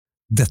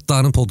Dette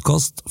en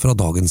podcast fra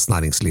Dagens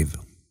Næringsliv.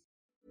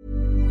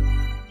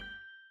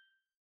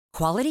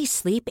 Quality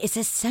sleep is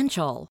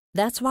essential.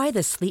 That's why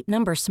the Sleep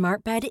Number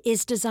Smart Bed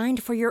is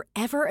designed for your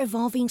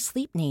ever-evolving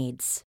sleep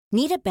needs.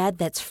 Need a bed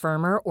that's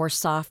firmer or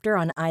softer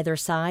on either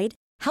side?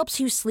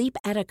 Helps you sleep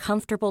at a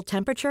comfortable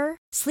temperature?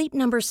 Sleep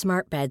Number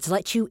Smart Beds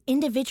let you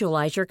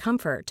individualize your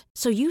comfort,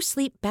 so you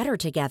sleep better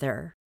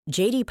together.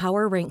 J.D.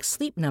 Power ranks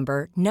Sleep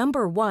Number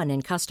number one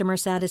in customer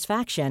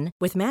satisfaction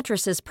with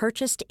mattresses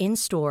purchased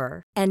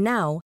in-store. And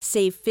now,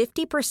 save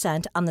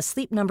 50% on the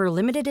Sleep Number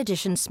Limited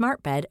Edition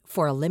Smart Bed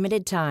for a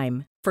limited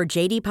time. For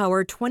J.D.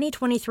 Power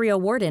 2023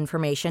 award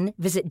information,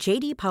 visit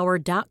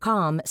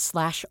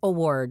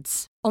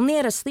jdpower.com/awards. Only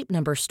at a Sleep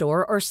Number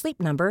store or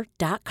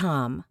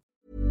sleepnumber.com.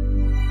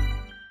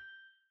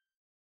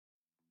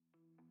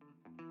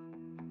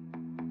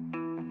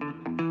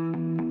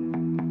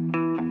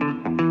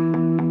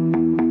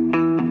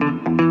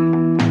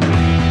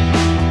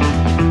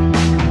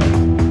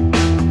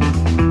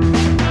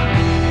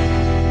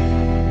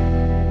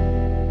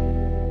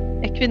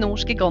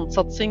 Equinors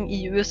gigantsatsing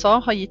i USA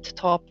har gitt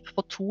tap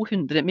på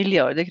 200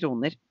 milliarder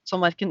kroner,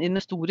 som hverken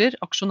investorer,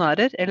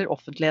 aksjonærer eller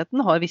offentligheten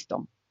har visst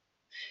om.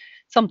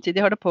 Samtidig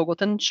har det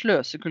pågått en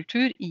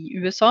sløsekultur i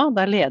USA,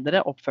 der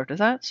ledere oppførte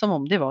seg som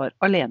om de var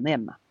alene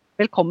hjemme.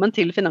 Velkommen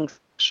til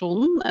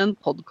Finansaksjonen, en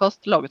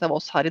podcast laget av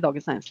oss her i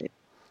Dagens Næringsliv.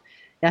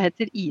 Jeg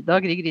heter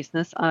Ida Grieg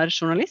Risnes,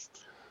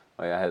 journalist.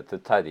 Og jeg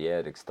heter Terje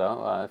Erikstad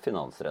og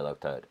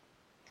finansredaktør.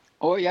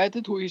 Og jeg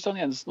heter Tor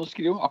Kristian Jensen og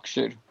skriver om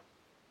aksjer.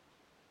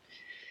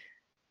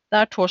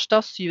 Det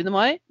torsdag 7.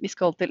 mai. Vi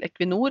skal til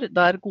Equinor,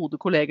 der gode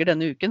kolleger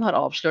denne uken har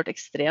avslørt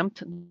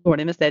ekstremt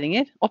dårlige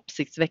investeringer,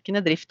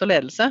 oppsiktsvekkende drift og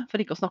ledelse, for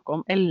ikke å snakke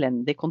om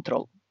elendig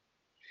kontroll.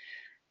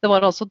 Det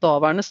var altså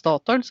daværende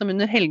Statoil som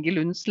under Helge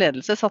Lunds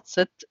ledelse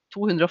satset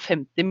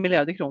 250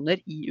 milliarder kroner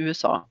i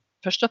USA.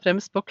 Først og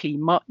fremst på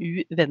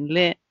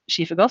klimauvennlig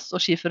skifergass og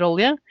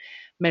skiferolje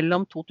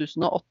mellom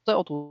 2008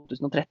 og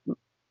 2013.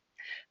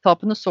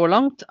 Tapene så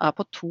langt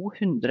på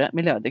 200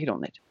 milliarder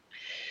kroner.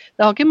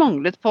 Det har ikke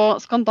manglet på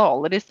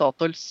skandaler i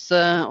Statoils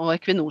og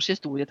Equinors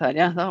historie,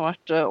 Terje. Det har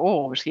vært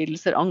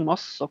overskridelser, en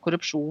masse og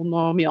korrupsjon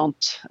og mye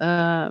annet.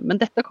 Men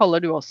dette kaller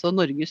du også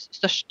Norges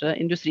største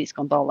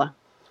industriskandale.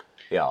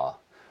 Ja,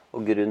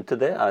 og grunnen til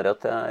det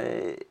at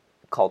jeg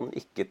kan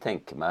ikke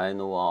tenke meg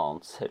noe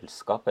annet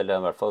selskap, eller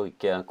i hvert fall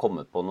ikke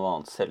kommet på noe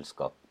annet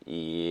selskap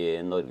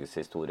i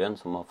Norgeshistorien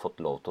som har fått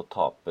lov til å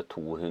tape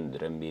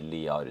 200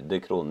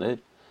 milliarder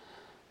kroner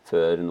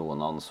før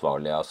noen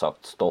ansvarlige har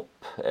sagt stopp,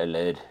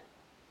 eller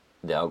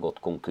det har gått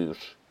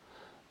konkurs.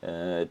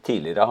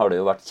 Tidligere har det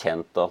jo vært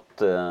kjent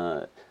at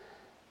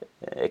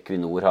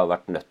Equinor har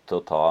vært nødt til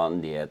å ta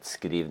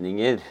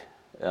nedskrivninger,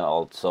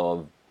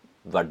 altså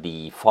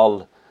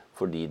verdifall,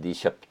 fordi de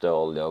kjøpte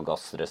olje- og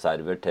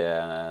gassreserver til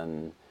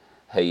en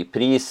høy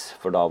pris,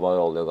 for da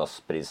var olje- og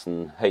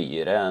gassprisen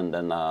høyere enn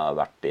den har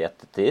vært i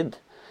ettertid.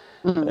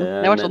 Det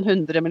har vært sånn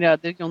 100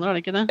 milliarder kroner, er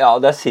det ikke det? Ja,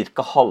 det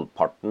cirka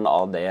halvparten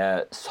av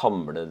det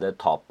samlede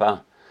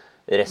tapet.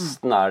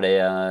 Resten det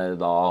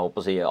da,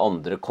 håper jeg,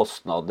 andre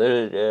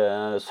kostnader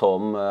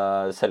som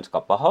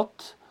selskapet har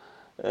hatt.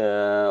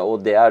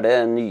 Og det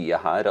det nye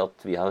her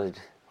at vi har,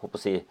 håper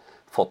jeg,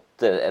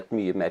 fått et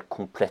mye mer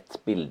komplett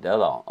bilde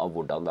da, av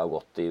hvordan det har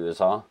gått i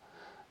USA.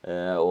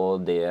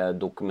 Og det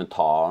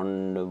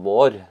dokumentaren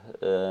vår,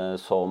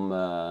 som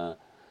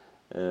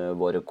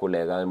våre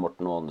kollegaer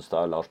Morten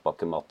Aanestad, Lars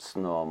Bakke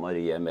Madsen og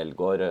Marie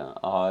Melgaard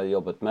har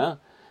jobbet med,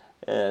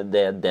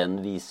 det den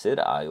viser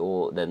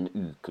jo den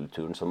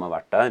ukulturen som har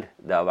vært der.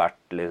 Det har vært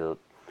litt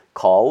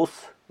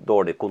kaos,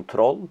 dårlig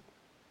kontroll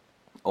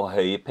og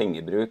høy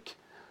pengebruk.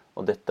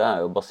 Og dette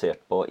jo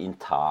basert på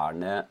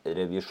interne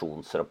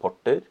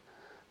revisjonsrapporter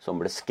som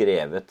ble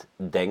skrevet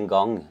den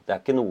gang. Det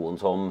ikke noen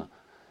som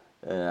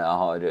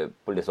har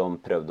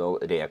liksom prøvd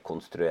å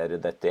rekonstruere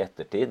dette i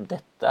ettertid.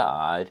 Dette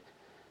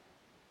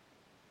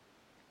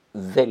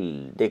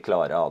veldig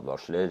klare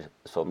advarsler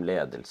som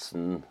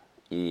ledelsen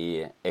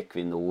i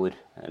Equinor,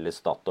 eller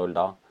Statoil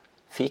da,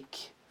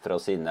 fikk fra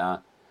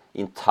sine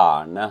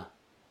interne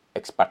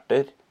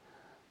eksperter.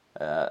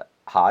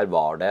 Her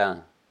var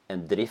det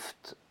en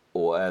drift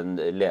og en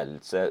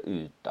ledelse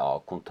ut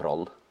av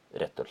kontroll,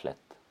 rett og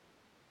slett.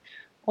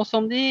 Og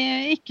som de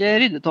ikke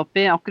ryddet opp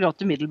i akkurat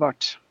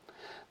umiddelbart.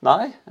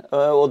 Nei,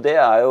 og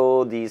det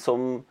jo de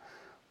som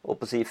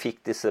fikk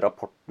disse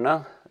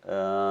rapportene,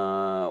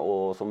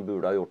 og som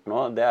burde ha gjort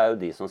noe, det jo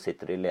de som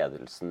sitter i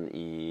ledelsen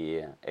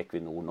i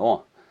Equinor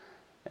nå.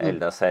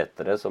 Elda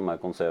Sætre, som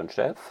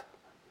konsernsjef,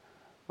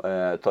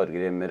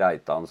 Torgrim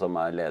Reitan, som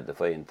leder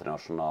for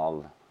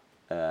internasjonal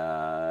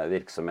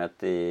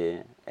virksomhet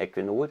i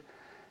Equinor.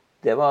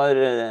 De var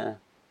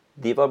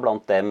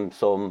blant dem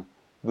som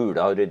burde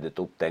ha ryddet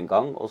opp den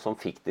gang, og som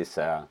fikk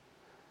disse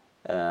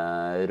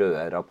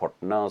røde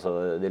rapportene.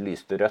 Altså, det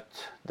lyste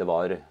rødt. Det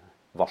var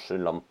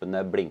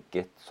varsellampene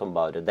blinket som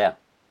bare det.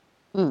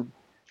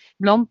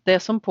 Blant det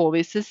som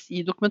påvises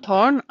i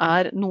dokumentaren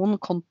noen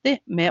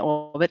konti med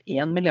over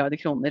 1 milliard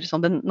kroner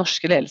som den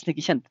norske ledelsen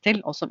ikke kjente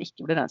til, og som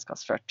ikke ble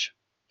regnskapsført.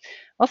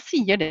 Hva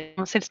sier det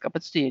om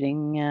selskapets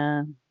styring,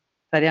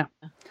 Terje?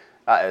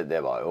 Nei, det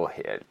er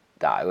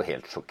jo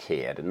helt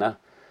sjokkerende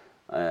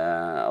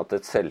at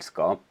et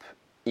selskap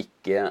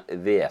ikke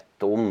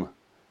vet om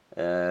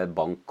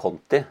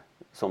bankkonti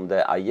som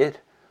det eier,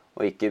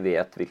 og ikke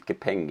vet hvilke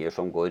penger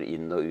som går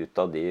inn og ut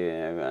av de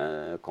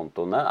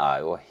kontoene,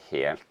 er jo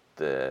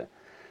helt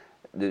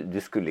du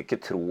skulle ikke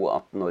tro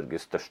at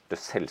Norges største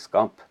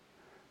selskap,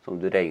 som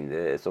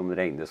regnes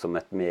som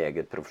et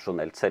meget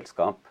profesjonelt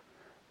selskap,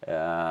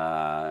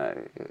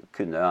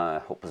 kunne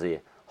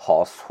ha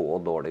så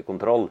dårlig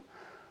kontroll.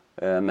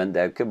 Men det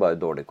er jo ikke bare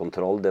dårlig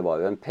kontroll, det var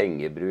jo en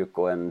pengebruk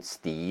og en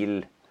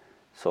stil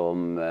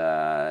som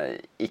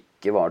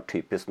ikke var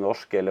typisk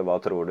norsk, eller hva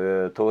tror du,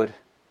 Tor?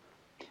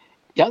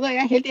 Ja, det er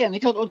jeg helt enig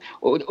i.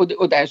 Og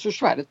det er så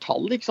svære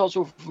tall, ikke sant?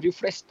 Så for de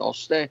fleste av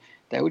oss, det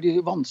er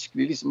jo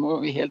vanskelig liksom,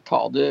 å helt ta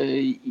det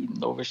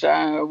inn over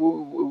seg,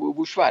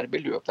 hvor svære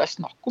beløp det er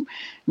snakk om.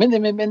 Men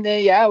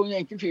jeg er jo en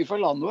enkel fyr fra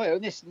landet, og er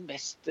jo nesten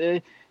mest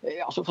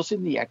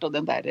fascinert av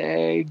den der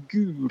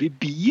gule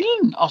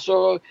bilen.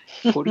 Altså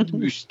Ford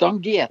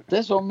Mustang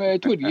GT som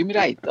Torgrim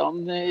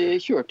Reitan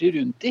kjørte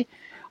rundt i.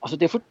 Altså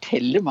Det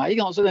forteller meg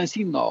den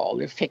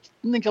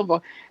signaleffekten.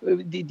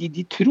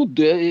 De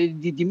trodde,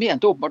 de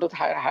mente åpenbart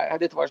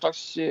at dette var et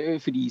slags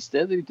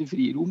fristed, et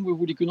frirom,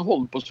 hvor de kunne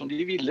holde på som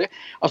de ville.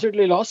 Altså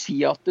La oss si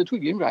at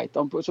Torgrim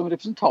Reitan som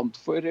representant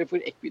for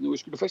Equinor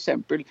skulle for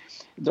eksempel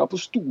dra på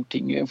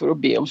Stortinget for å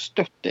be om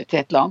støtte til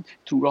et eller annet.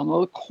 Tror du han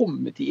hadde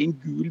kommet i en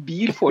gul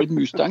bil for et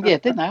Mustang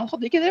GT? Nei, han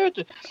hadde ikke det,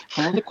 vet du.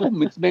 Han hadde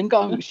kommet med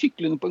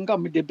syklende på en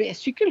gammel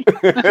DBS-sykkel.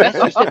 Jeg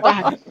synes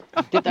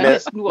dette er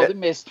nesten noe av det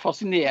mest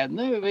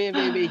fascinerende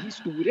ved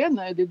historien.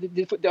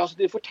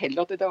 Det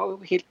forteller at det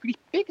er helt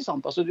glippe, ikke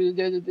sant? Altså,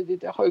 det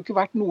har jo ikke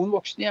vært noen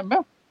voksne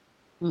hjemme.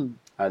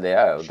 Nei, det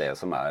er jo det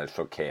som er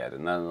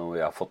sjokkerende når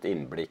vi har fått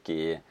innblikk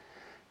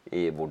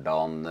i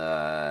hvordan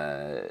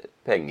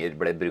penger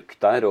ble brukt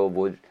der, og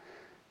hvor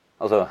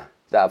altså,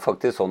 det er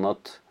faktisk sånn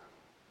at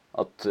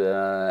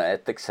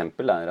et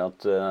eksempel er at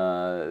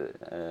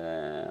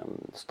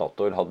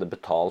Statoil hadde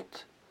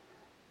betalt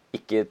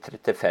ikke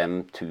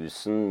 35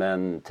 000,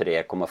 men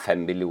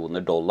 3,5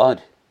 millioner dollar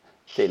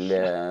til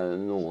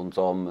noen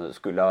som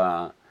skulle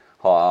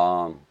ha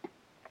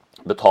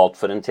betalt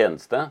for en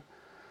tjeneste.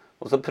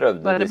 Og så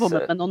prøvde Bare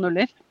bommet med noen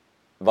nuller?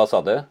 Hva sa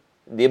du?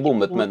 De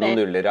bommet med noen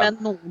nuller, ja.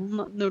 Med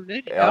noen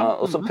nuller, ja.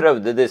 Og så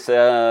prøvde disse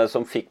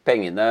som fikk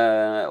pengene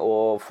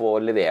å få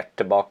levert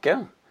tilbake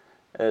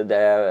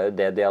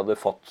det de hadde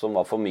fått som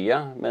var for mye.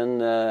 Men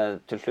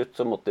til slutt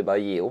så måtte de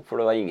bare gi opp, for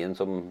det var ingen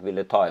som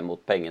ville ta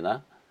imot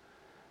pengene.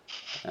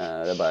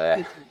 Det er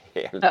bare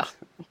helt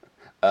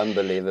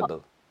unbelievable.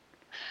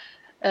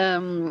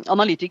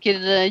 Analytiker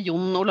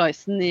Jon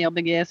Olaisen i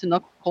ABG Sunda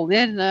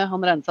Collier,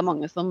 han regner seg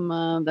mange som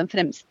den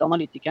fremste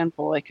analytikeren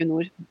på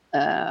Equinor.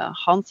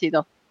 Han sier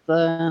at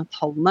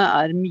tallene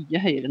er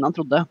mye høyere enn han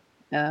trodde.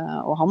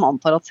 Og han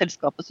antar at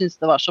selskapet synes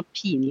det var så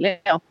pinlig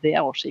at det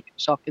er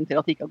årsaken til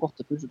at de ikke har gått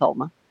ut med disse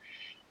tallene.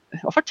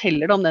 Hva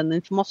forteller det om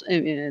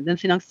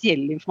den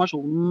finansielle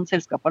informasjonen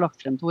selskapet har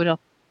lagt frem, Tor,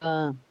 at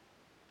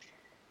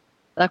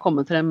det er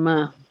kommet frem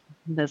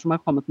det som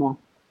er kommet nå?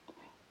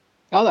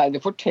 Ja,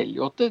 det forteller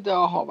jo at det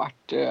har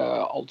vært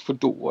alt for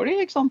dårlig,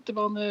 ikke sant?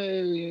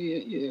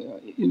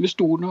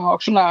 Investorene og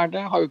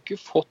aksjonærene har jo ikke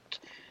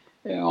fått,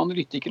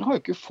 analytikerne har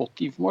jo ikke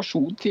fått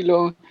informasjon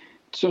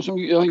som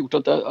har gjort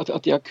at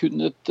de har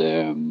kunnet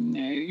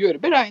gjøre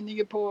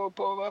beregninger på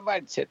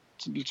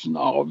verdsettelsen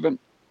av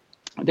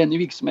denne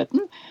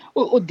virksomheten.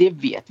 Og det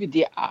vet vi,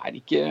 det er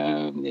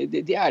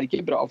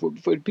ikke bra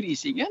for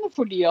prisingen,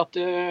 fordi at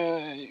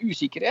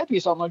usikkerhet,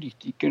 hvis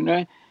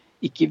analytikerne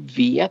ikke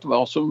vet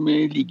hva som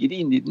ligger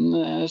inne i den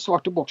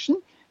svarte boksen,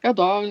 ja,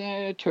 da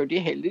tør de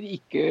heller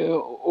ikke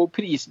å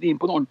prise det inn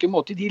på en ordentlig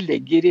måte. De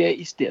legger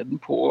i stedet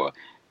på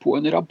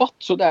en rabatt,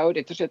 så det er jo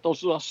rett og slett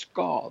også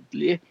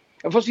skadelig.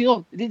 For å si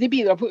sånn, det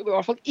bidrar i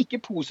hvert fall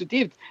ikke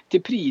positivt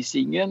til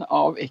prisingen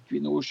av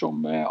Equinor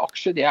som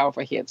aksje, det er i hvert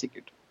fall helt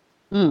sikkert.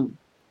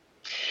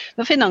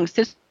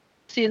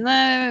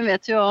 Finanstilsynet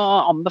vet jo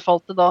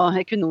anbefalte da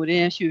Equinor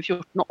i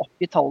 2014 å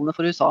oppgi tallene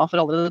for USA, for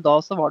allerede da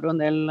så var det jo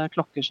en del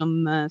klokker som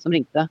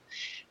ringte.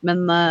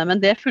 Men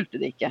det fulgte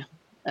de ikke.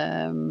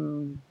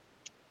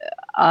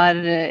 Er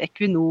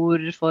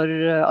Equinor for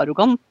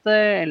arrogante,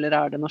 eller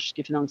er det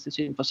norske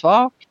finanstilsyn for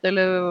svagt,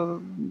 eller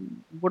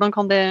hvordan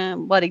kan det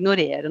bare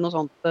ignorere noe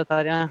sånt,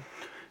 Terje?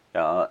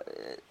 Ja,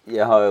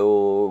 jeg har jo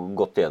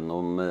gått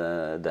gjennom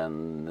den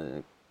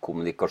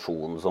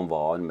kommunikasjonen som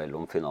var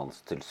mellom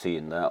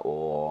Finanstilsynet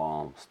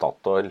og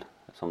Statoil,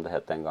 som det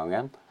het den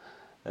gangen.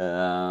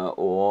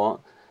 Og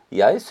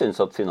jeg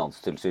synes at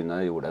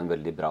Finanstilsynet gjorde en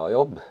veldig bra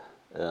jobb.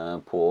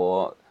 På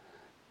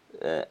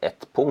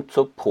et punkt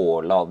så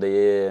påla de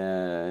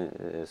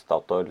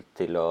Statoil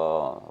til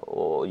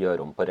å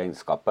gjøre om på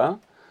regnskapet.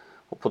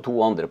 Og på to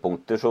andre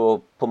punkter så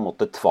på en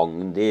måte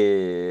tvang de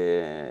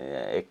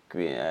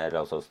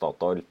altså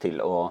Statoil til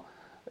å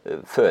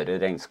føre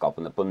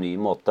regnskapene på en ny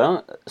måte,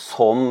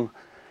 som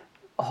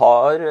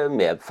har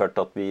medført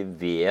at vi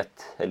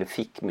vet, eller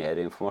fikk mer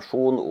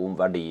informasjon om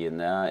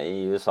verdiene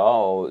i USA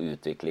og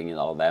utviklingen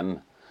av dem.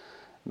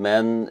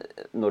 Men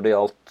når det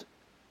gjaldt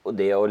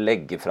det å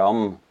legge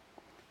fram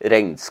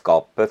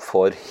regnskapet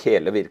for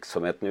hele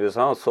virksomheten i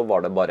USA, så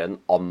var det bare en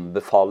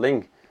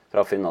anbefaling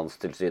fra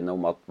Finanstilsynet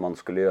om at man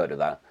skulle gjøre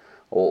det.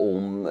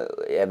 Og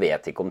jeg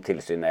vet ikke om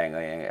tilsynet en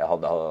gang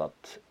hadde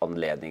hatt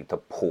anledning til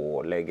å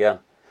pålegge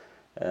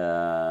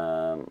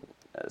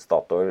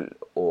Statoil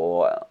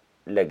å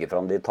legge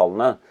fram de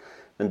tallene.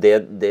 Men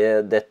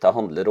dette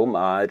handler om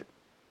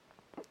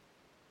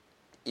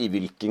i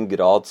hvilken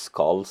grad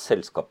skal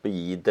selskapet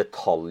gi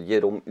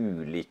detaljer om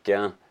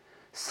ulike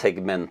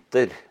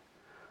segmenter.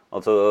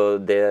 Altså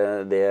det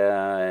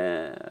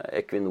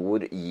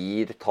Equinor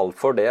gir tall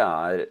for, det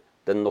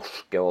den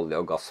norske olje-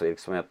 og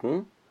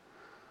gassvirksomheten.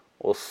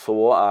 Og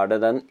så det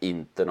den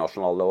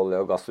internasjonale olje-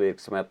 og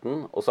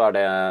gassvirksomheten. Og så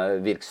det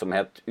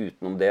virksomhet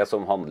utenom det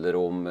som handler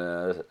om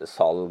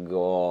salg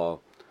og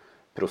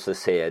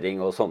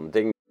prosessering og sånne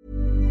ting.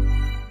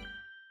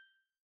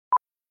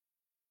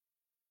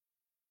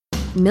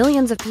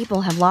 Millions of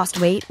people have lost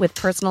weight with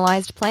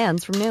personalized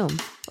plans from Noom.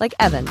 Like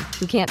Evan,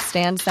 who can't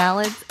stand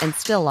salads and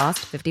still lost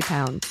 50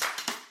 pounds.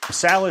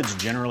 Salads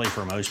generally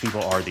for most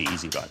people are the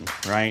easy button,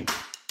 right?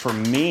 For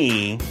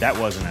me, that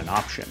wasn't an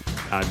option.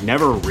 I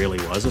never really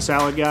was a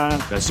salad guy.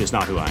 That's just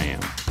not who I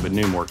am. But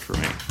Noom worked for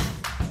me.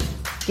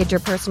 Get your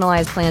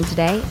personalized plan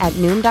today at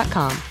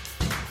Noom.com.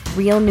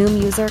 Real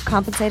Noom user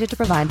compensated to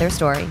provide their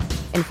story.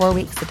 In 4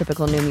 weeks, the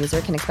typical Noom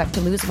user can expect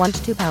to lose 1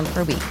 to 2 pounds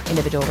per week.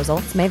 Individual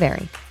results may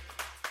vary.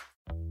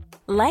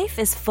 Life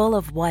is full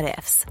of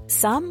what-ifs.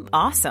 Some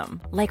awesome,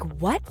 like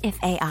what if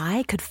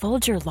AI could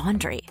fold your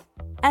laundry?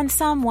 And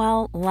some,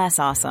 well, less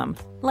awesome,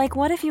 like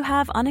what if you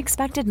have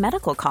unexpected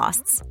medical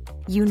costs?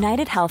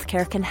 United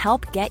Healthcare can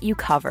help get you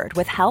covered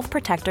with Health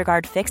Protector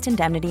Guard fixed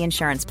indemnity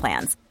insurance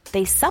plans.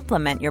 They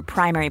supplement your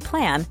primary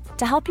plan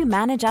to help you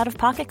manage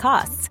out-of-pocket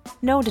costs.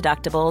 No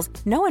deductibles,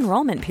 no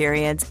enrollment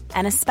periods,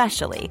 and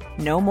especially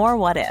no more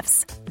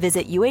what-ifs.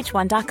 Visit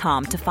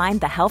uh1.com to find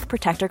the Health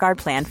Protector Guard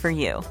plan for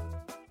you.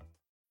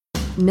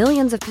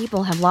 Millions of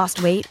people have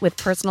lost weight with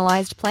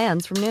personalized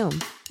plans from Noom.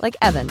 Like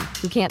Evan,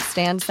 who can't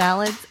stand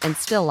salads and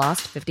still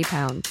lost 50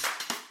 pounds.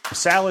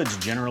 Salads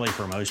generally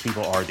for most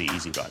people are the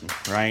easy button,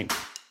 right?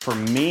 For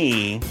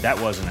me,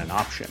 that wasn't an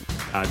option.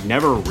 I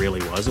never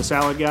really was a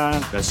salad guy.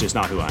 That's just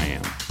not who I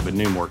am. But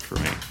Noom worked for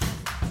me.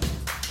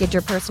 Get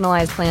your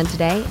personalized plan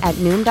today at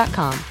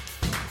Noom.com.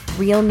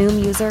 Real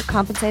Noom user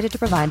compensated to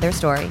provide their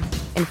story.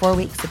 In 4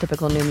 weeks, the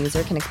typical Noom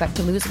user can expect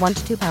to lose 1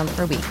 to 2 pounds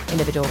per week.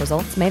 Individual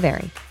results may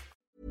vary.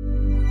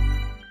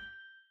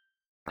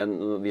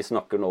 Vi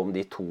snakker nå om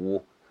de to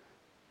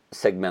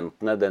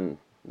segmentene, den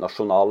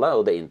nasjonale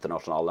og det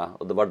internasjonale.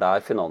 Og det var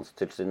der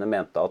Finanstilsynet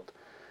mente at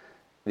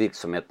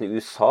virksomheten i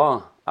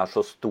USA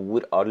så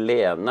stor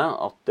alene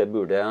at det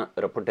burde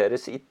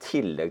rapporteres i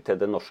tillegg til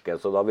det norske.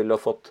 Så da ville du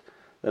ha fått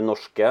det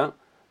norske,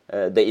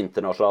 det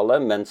internasjonale,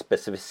 men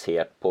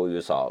spesifisert på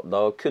USA.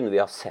 Da kunne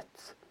vi ha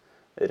sett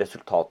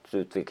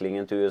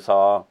resultatutviklingen til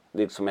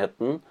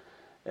USA-virksomheten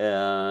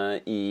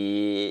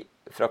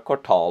fra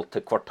kvartal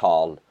til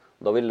kvartal.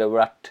 Da ville det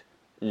vært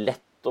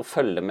lett å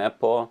følge med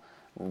på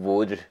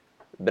hvor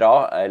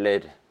bra,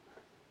 eller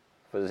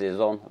for å si det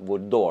sånn, hvor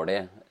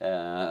dårlig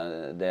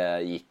det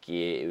gikk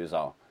i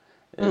USA.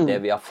 Det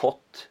vi har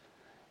fått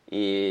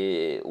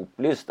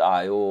opplyst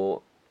jo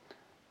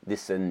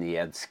disse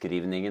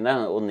nedskrivningene,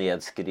 og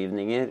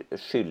nedskrivninger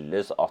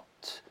skyldes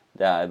at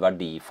det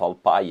verdifall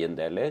på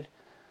eiendeler.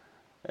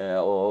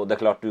 Og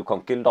det klart, du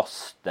kan ikke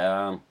laste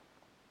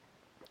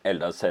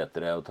Eldar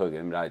Sætre og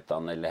Torgrim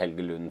Reitan eller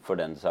Helge Lund for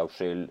den saks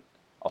skyld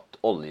at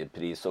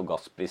oljepris og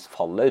gasspris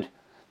faller.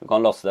 Du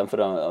kan laste dem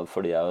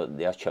fordi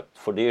de har kjøpt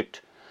for dyrt.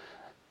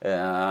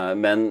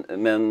 Men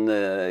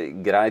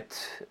greit,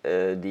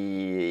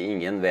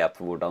 ingen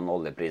vet hvordan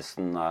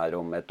oljeprisen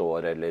om et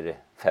år eller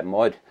 5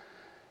 år.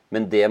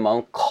 Men det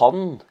man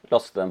kan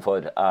laste dem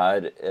for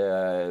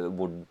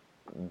hvor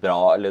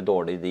bra eller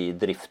dårlig de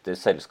drifter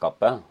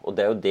selskapet. Og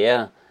det jo det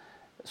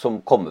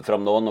som kommer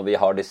fram nå når vi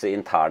har disse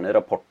interne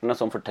rapportene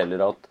som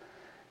forteller at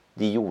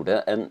de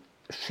gjorde en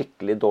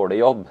skikkelig dårlig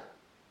jobb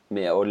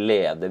med å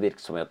lede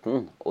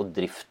virksomheten, og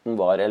driften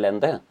var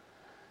elendig.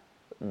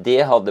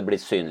 Det hadde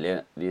blitt synlig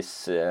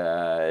hvis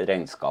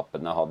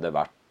regnskapene hadde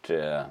vært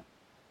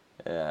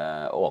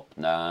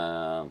åpne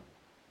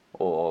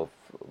og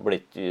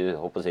blitt,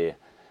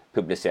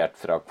 publisert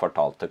fra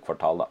kvartal til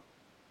kvartal. Da.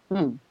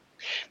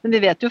 Men vi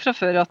vet jo fra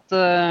før at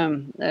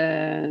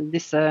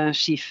disse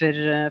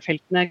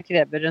skiferfeltene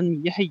krever en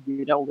mye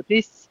høyere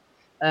oljepris.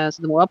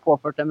 Så det må ha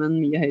påført dem en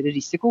mye høyere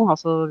risiko.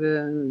 Altså vi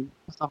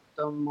har snakket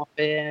om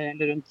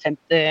rundt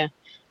 $50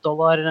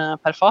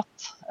 per fat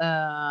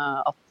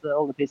at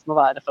oljeprisen må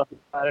være for at det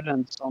skal være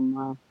lønnsom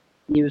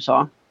i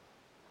USA.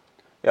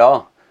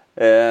 Ja,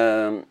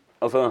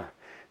 altså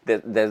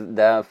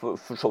det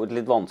for så vidt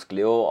litt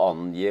vanskelig å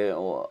angi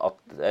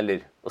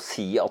eller å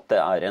si at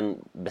det en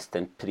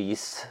bestemt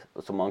pris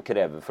som man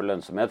krever for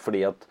lønnsomhet,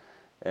 fordi at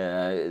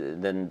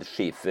Den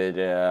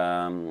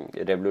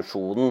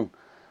skiferrevolusjonen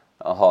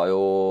har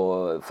jo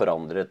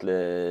forandret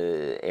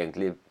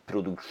egentlig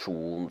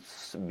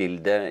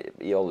produksjonsbildet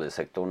i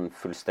oljesektoren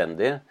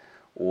fullstendig.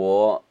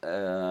 Og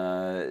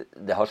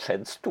det har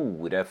skjedd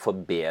store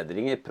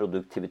forbedringer,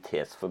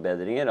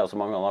 produktivitetsforbedringer. Altså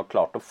man har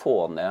klart å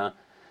få ned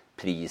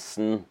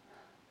prisen,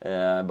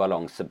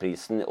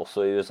 balanseprisen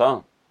også i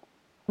USA.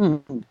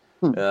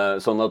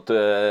 Sånn at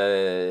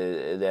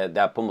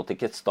det på en måte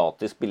ikke et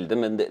statisk bilde,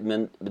 men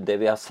det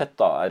vi har sett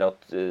da at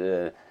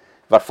i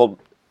hvert fall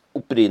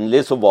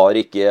opprinnelig så var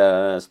ikke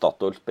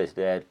Statoil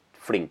spesielt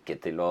flinke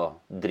til å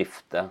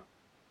drifte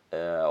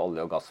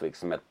olje- og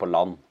gassvirksomhet på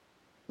land.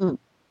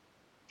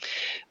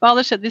 Hva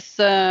hadde skjedd hvis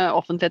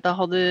offentligheten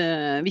hadde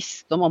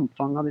visst om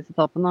omfanget av disse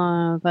tapene,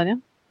 Terje?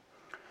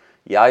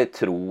 Jeg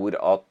tror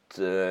at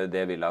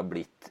det ville ha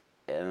blitt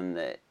en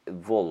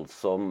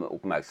voldsom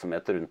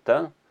oppmerksomhet rundt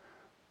det.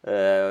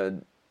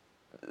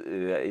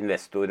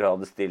 Investorer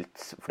hadde stilt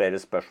flere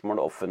spørsmål,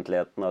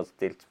 offentligheten hadde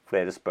stilt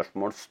flere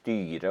spørsmål,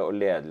 styret og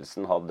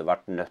ledelsen hadde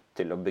vært nødt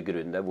til å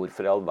begrunne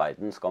hvorfor i all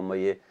verden skal man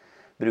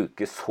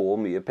bruke så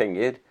mye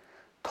penger,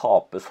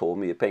 tape så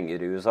mye penger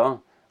i USA.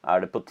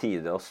 Det på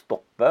tide å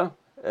stoppe?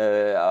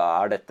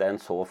 Dette en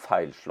så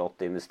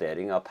feilslått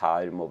investering at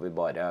her må vi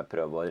bare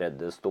prøve å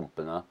redde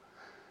stumpene?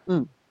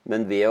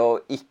 Men ved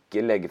å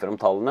ikke legge frem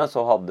tallene,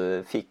 så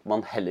fikk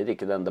man heller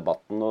ikke den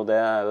debatten, og det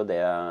jo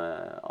det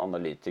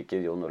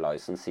analytiker John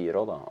Olaisen sier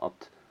også, da,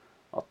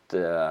 at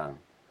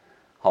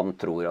han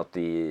tror at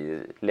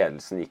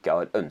ledelsen ikke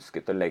har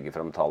ønsket å legge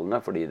frem tallene,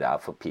 fordi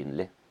det for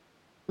pinlig.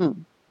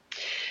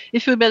 I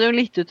fjor ble det jo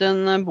gitt ut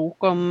en bok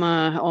om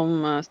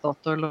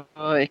Statoil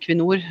og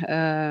Equinor,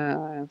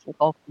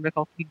 som ble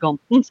kalt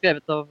Giganten,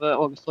 skrevet av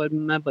Åge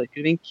Storm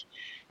Borchgrevink.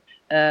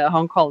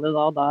 Han kaller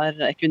da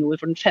der Equinor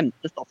for den 5.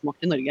 statsmakt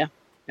i Norge.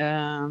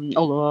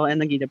 Olje- og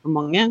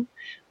energidepartementet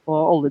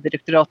og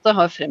Oljedirektoratet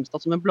har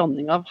fremstått som en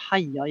blanding av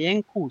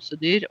heiagjeng,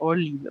 kosedyr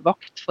og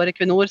livvakt for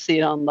Equinor,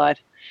 sier han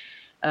der.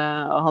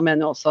 Han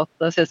mener jo også at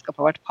selskapet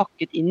har vært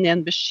pakket inn i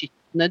en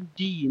beskyttende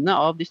dyne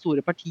av de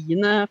store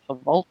partiene,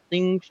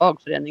 forvaltning,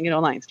 fagforeninger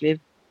og næringsliv.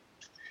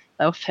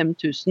 Det jo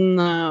 5000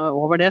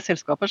 over det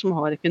selskaper som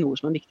har Equinor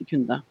som en viktig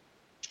kunde.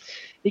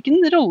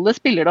 Hvilken rolle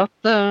spiller det at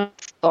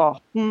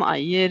staten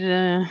eier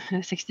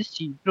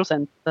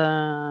 67%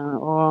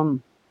 og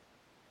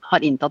har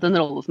inntatt en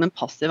rolle som en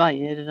passiv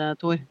eier,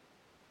 Tor?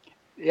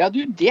 Ja,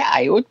 det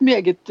jo et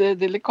meget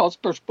delikat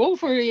spørsmål,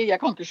 for jeg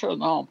kan ikke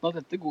skjønne annet enn at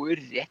dette går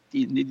rett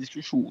inn i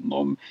diskusjonen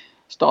om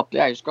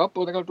statlig eierskap.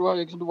 Og det er klart, du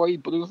var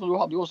inne på det, du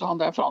hadde jo også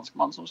han der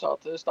franskmannen som sa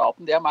at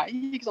staten det meg,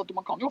 ikke sant? Og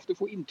man kan jo ofte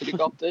få inntrykk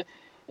av at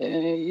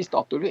i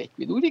Statoil og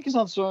Equinor, ikke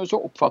sant? Så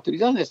oppfatter de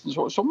seg nesten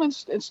som en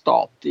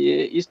stat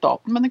i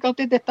staten. Men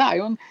dette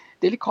jo en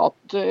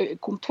delikat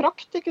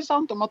kontrakt, ikke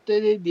sant? Om at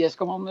det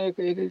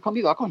kan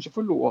de da kanskje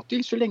få lov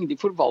til, så lenge de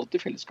forvalter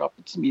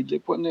fellesskapets midler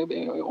på en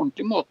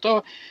ordentlig måte.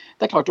 Og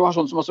det klart du har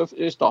sånn som også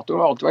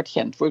Statoil har alltid vært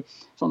kjent for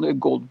sånne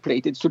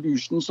gold-plated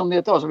solutions, som det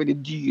heter, altså veldig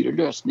dyre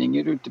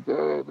løsninger ute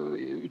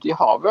i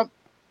havet.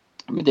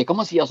 Men det kan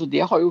man si, altså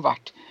det har jo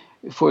vært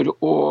for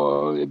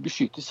å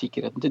beskytte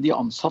sikkerheten til de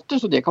ansatte,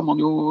 så det kan man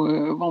jo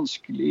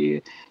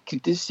vanskelig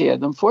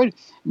kritisere dem for.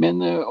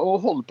 Men å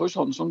holde på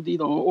sånn som de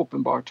da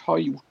åpenbart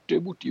har gjort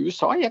borte i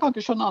USA, jeg kan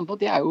ikke skjønne annet,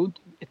 at det jo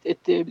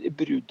et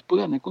brudd på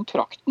denne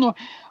kontrakten.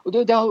 Og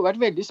det har jo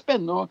vært veldig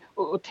spennende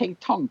å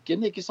tenke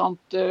tanken, ikke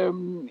sant,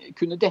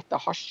 kunne dette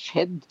ha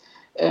skjedd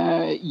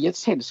i et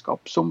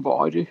selskap som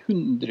var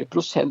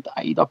 100%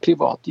 eid av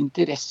private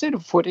interesser,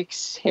 for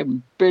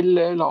eksempel,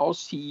 la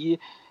oss si,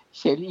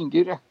 Kjell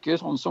Inge Røkke,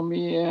 sånn som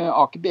i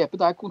Aker BP,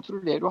 der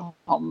kontrollerer jo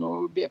han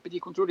og BP, de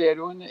kontrollerer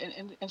jo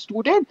en stor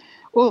del.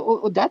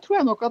 Og der tror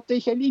jeg nok at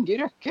Kjell Inge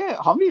Røkke,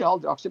 han ville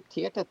aldri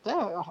akseptert dette.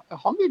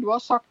 Han ville jo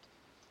ha sagt,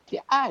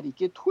 det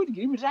ikke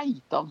Torgrim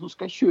Reitan som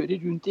skal kjøre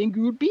rundt i en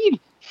gul bil.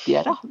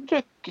 Det det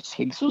Røkke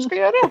selv som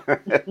skal gjøre.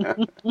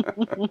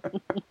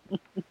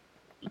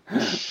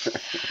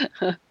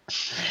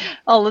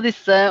 Alle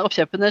disse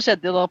oppkjøpene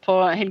skjedde jo da på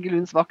Helge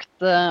Lunds vakt,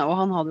 og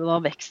han hadde jo da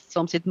vekst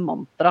som sitt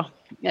mantra.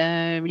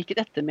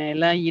 Hvilket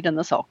ettermæle gir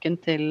denne saken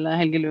til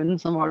Helge Lund,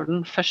 som var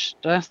den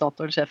første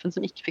Statoil-sjefen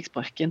som ikke fikk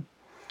sparken?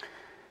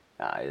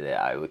 Nei, det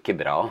jo ikke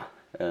bra.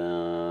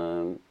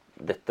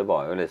 Dette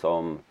var jo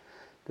liksom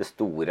det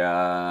store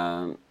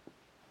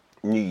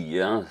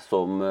nye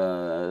som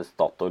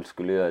Statoil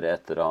skulle gjøre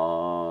etter å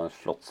ha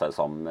slått seg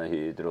sammen med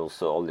Hydros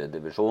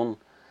oljedivisjon.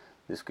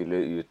 De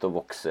skulle ut og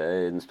vokse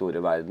i den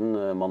store verden.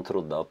 Man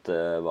trodde at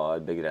det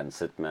var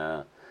begrenset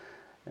med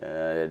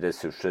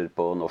ressurser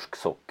på norsk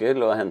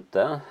sokkel å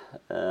hente.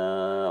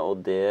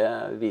 Og det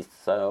viste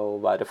seg å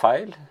være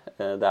feil.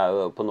 Det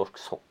jo på norsk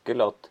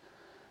sokkel at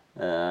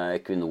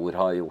Equinor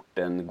har gjort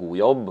en god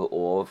jobb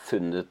og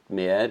funnet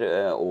mer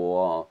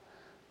og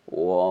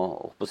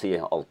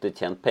alltid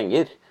tjent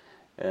penger.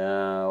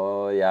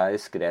 Og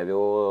jeg skrev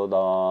jo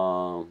da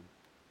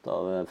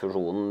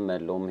fusjonen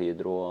mellom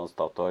Hydro og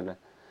Statoil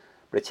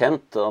ble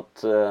kjent, at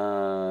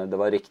det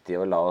var riktig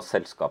å la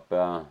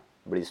selskapet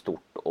bli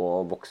stort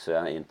og vokse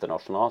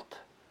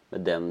internasjonalt.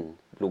 med den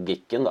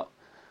logikken da.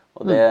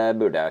 Og det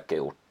burde jeg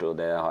ikke gjort, og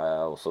det har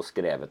jeg også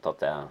skrevet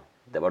at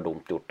det var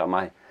dumt gjort av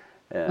meg.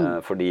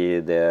 Fordi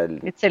det...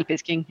 Litt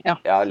selvpisking, ja.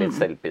 Ja, litt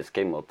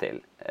selvpisking må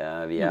til.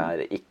 Vi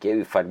ikke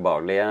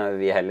ufeilbarlige,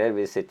 vi heller.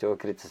 Vi sitter jo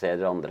og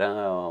kritiserer andre,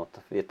 og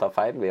vi tar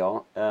feil, vi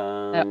også.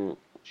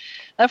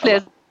 Det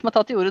flere som har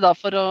tatt i ordet da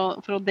for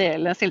å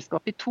dele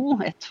selskap i to.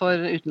 Ett for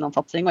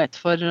utenlandssatsing og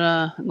ett for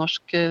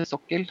norsk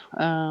sokkel.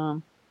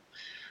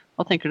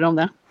 Hva tenker dere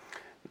om det?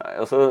 Nei,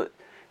 altså,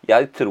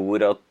 jeg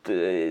tror at,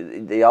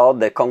 ja,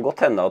 det kan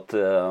godt hende at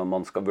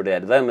man skal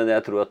vurdere det, men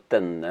jeg tror at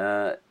denne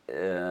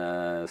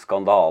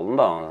skandalen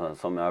da,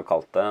 som jeg har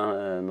kalt det,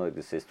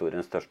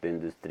 Norgeshistoriens største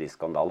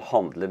industriskandal,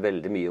 handler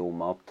veldig mye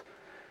om at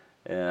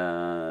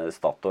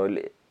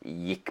Statoil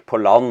gikk på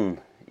land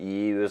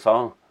i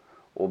USA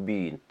og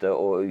begynte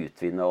å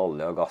utvinne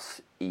olje og gass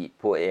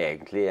på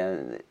egentlig,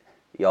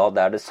 ja,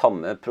 det det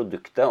samme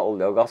produktet,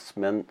 olje og gass,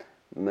 men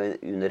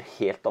under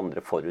helt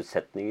andre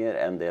forutsetninger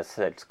enn det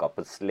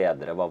selskapets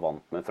ledere var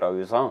vant med fra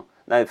USA.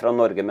 Nei, fra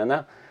Norge, mener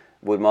jeg.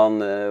 Hvor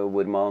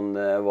man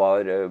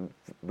var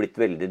blitt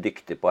veldig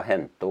dyktig på å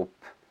hente opp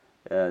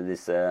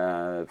disse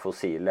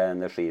fossile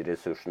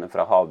energiressursene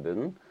fra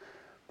havbunnen.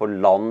 På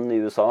land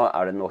i USA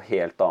det noe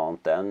helt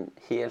annet, en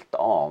helt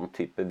annen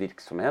type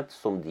virksomhet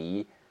som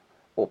de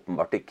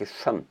åpenbart ikke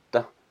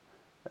skjønte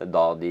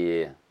da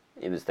de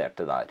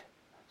investerte der.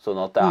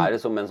 Sånn at det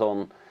som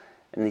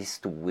en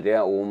historie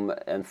om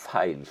en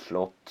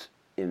feilslått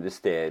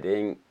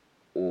investering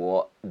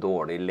og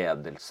dårlig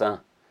ledelse,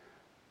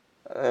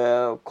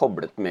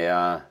 koblet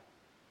med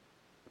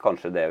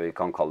kanskje det vi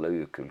kan kalle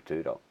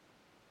ukultur.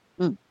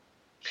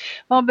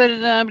 Hva bør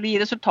bli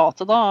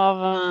resultatet da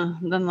av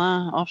denne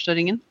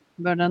avsløringen?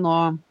 Bør det nå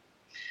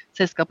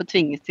selskapet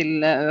tvinges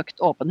til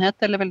økt åpenhet,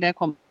 eller vil det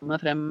komme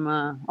frem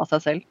av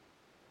seg selv?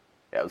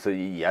 Ja, altså,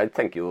 jeg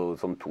tenker jo,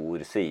 som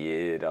Thor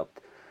sier, at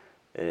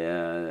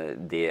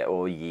det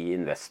å gi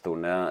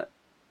investorene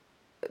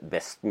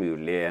best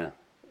mulig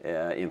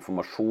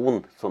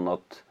informasjon, sånn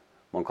at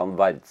man kan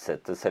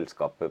verdsette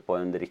selskapet på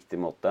en riktig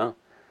måte,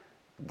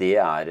 det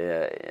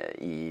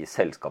i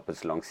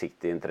selskapets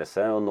langsiktige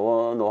interesse. Og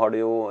nå har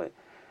de jo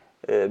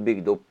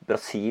bygd opp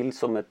Brasil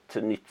som et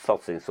nytt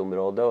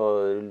satsingsområde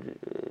og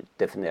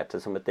definert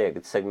det som et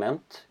eget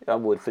segment. Ja,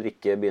 hvorfor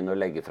ikke begynne å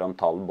legge frem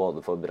tall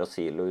både for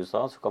Brasil og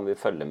USA, så kan vi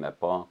følge med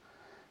på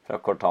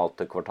fra kvartal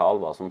til kvartal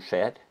hva som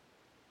skjer.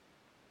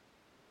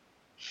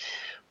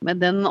 Med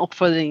den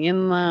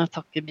oppfordringen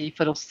takker vi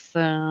for oss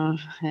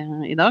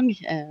i dag.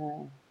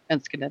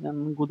 Ønsker dere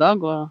en god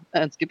dag, og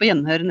ønsker på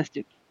gjenhør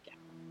neste uke.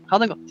 Ha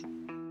det godt.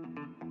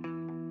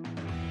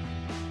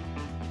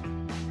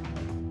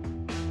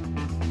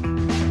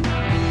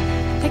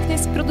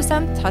 Teknisk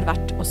produsent har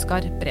vært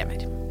Oskar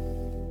Bremer.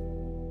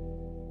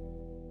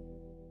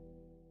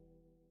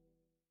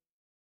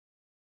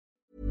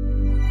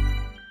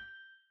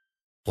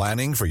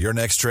 Planning for your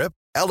next trip?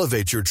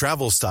 Elevate your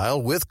travel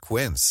style with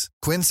Quince.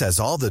 Quince has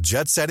all the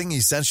jet-setting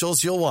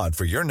essentials you'll want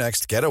for your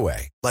next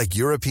getaway, like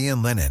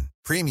European linen,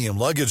 premium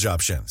luggage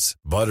options,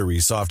 buttery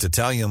soft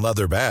Italian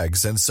leather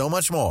bags, and so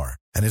much more.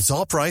 And it's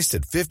all priced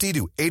at 50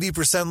 to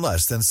 80%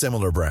 less than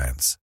similar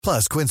brands.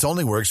 Plus, Quince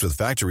only works with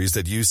factories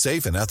that use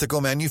safe and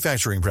ethical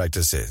manufacturing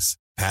practices.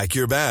 Pack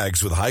your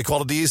bags with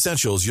high-quality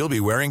essentials you'll be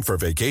wearing for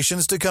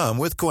vacations to come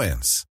with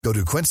Quince. Go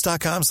to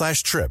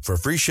quince.com/trip for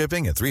free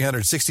shipping and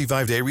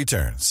 365-day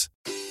returns.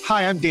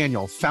 Hi, I'm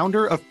Daniel,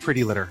 founder of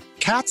Pretty Litter.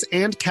 Cats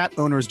and cat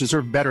owners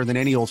deserve better than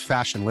any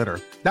old-fashioned litter.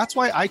 That's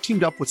why I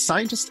teamed up with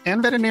scientists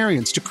and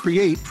veterinarians to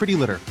create Pretty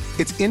Litter.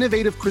 Its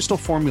innovative crystal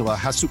formula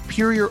has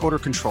superior odor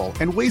control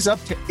and weighs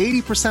up to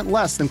 80%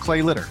 less than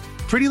clay litter.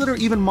 Pretty Litter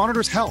even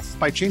monitors health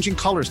by changing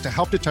colors to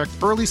help detect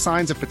early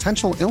signs of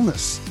potential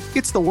illness.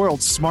 It's the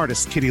world's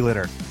smartest kitty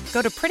litter.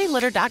 Go to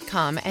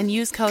prettylitter.com and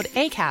use code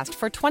ACAST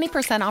for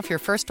 20% off your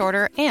first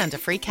order and a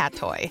free cat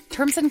toy.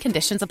 Terms and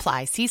conditions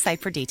apply. See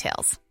site for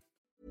details.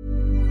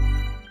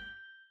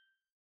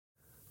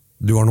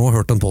 Du har nå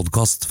hørt en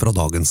podcast fra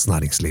Dagens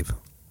Næringsliv.